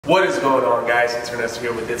What is going on, guys? It's Ernesto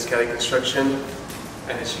here with It's Kelly Construction,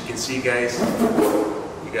 and as you can see, guys,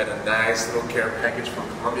 we got a nice little care package from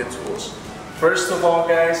Columbia Tools. First of all,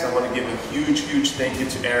 guys, I want to give a huge thank you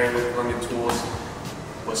to Aaron with Columbia Tools.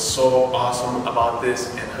 Was so awesome about this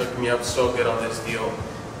and hooked me up so good on this deal.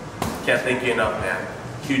 Can't thank you enough, man.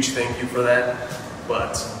 Huge thank you for that.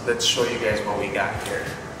 But let's show you guys what we got here.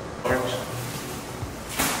 Orange.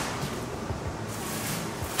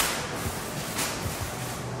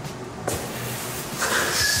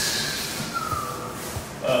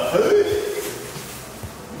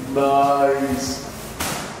 Nice.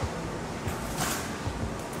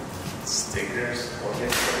 Stickers,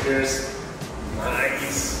 ornament stickers.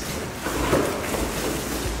 Nice.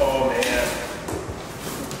 Oh man.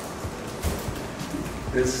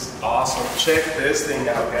 This is awesome. Check this thing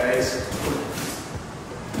out, guys.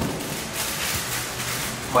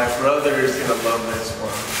 My brother is gonna love this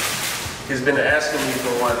one. He's been asking me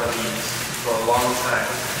for one of these for a long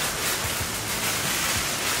time.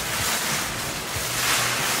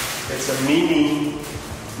 It's a mini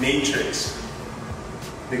matrix.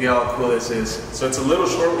 Look at how cool this is. So it's a little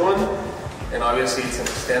short one, and obviously it's an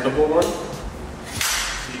extendable one.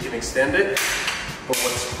 So you can extend it. But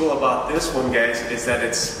what's cool about this one, guys, is that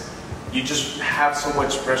you just have so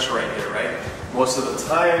much pressure right here, right? Most of the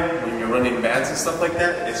time, when you're running bands and stuff like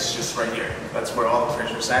that, it's just right here. That's where all the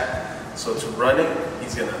pressure's at. So to run it,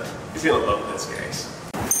 he's gonna love this, guys.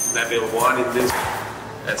 And I've been wanting this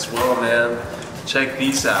as well, man. Check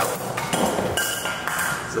these out.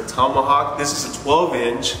 It's a Tomahawk. This is a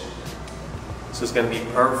 12-inch, so it's gonna be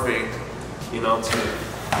perfect, you know, to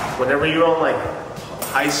whenever you're on like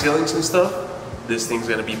high ceilings and stuff. This thing's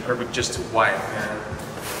gonna be perfect just to wipe, man.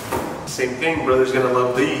 Same thing, brother's gonna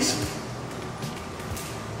love these.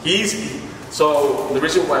 So the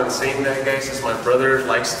reason why I'm saying that, guys, is my brother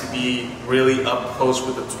likes to be really up close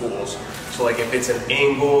with the tools. So like if it's an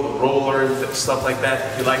angle, the roller, stuff like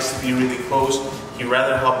that, he likes to be really close. He'd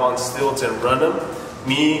rather hop on stilts and run them.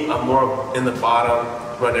 Me, I'm more in the bottom,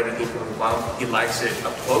 run everything from the bottom. He likes it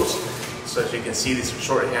up close. So as you can see, these are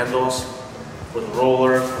short handles with a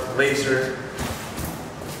roller, laser.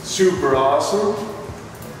 Super awesome.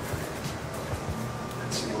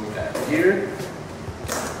 Let's see what we got here.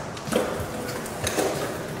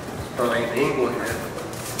 Probably an angle here.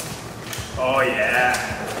 Oh yeah.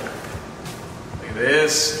 Look at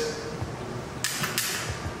this.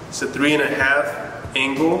 It's a 3.5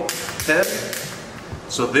 angle head.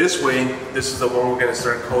 So this way, this is the one we're gonna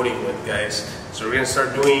start coating with, guys. So we're gonna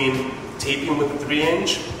start doing taping with the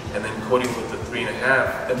 3-inch and then coating with the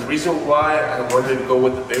 3.5. And the reason why I wanted to go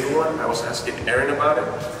with the bigger one, I was asking Aaron about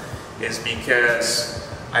it, is because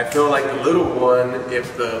I feel like the little one,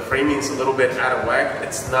 if the framing's a little bit out of whack,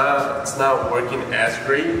 it's not working as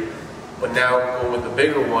great. But now going with the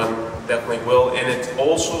bigger one definitely will, and it's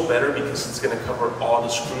also better because it's going to cover all the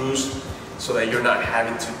screws, so that you're not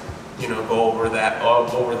having to, you know, go over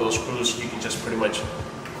those screws. You can just pretty much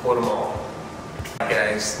coat them all.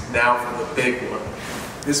 Guys, now for the big one.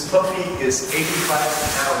 This puppy is 85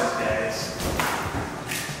 pounds, guys.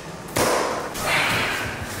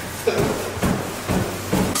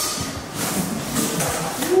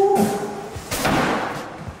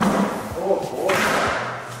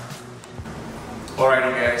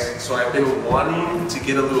 Alrighty, guys, so I've been wanting to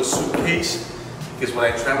get a little suitcase because when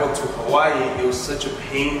I traveled to Hawaii, it was such a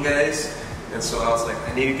pain, guys. And so I was like,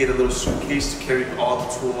 I need to get a little suitcase to carry all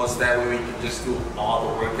the tools. That way we can just do all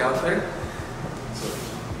the work out there. So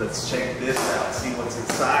let's check this out, see what's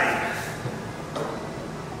inside.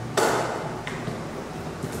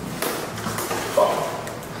 Oh.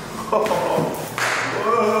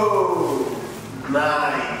 Whoa,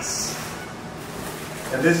 nice.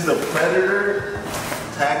 And this is a Predator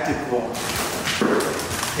Tactical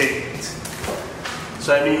paint.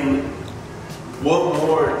 So I mean, what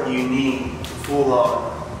more do you need to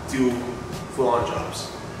do full-on jobs?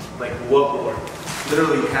 Like what more?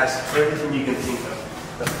 Literally has everything you can think of.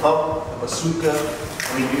 The pump, the bazooka,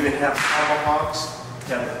 I mean, you even have tomahawks,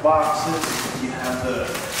 you have the boxes, you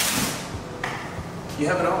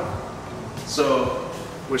have it all. So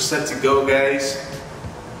we're set to go, guys.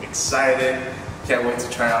 Excited. Can't wait to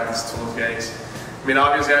try out these tools, guys. I mean,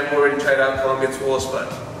 obviously I've already tried out Columbia Tools,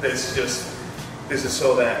 but this is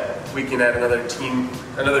so that we can add another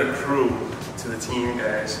crew to the team,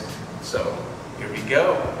 guys. So here we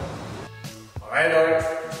go. All right,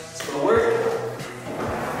 let's go to work.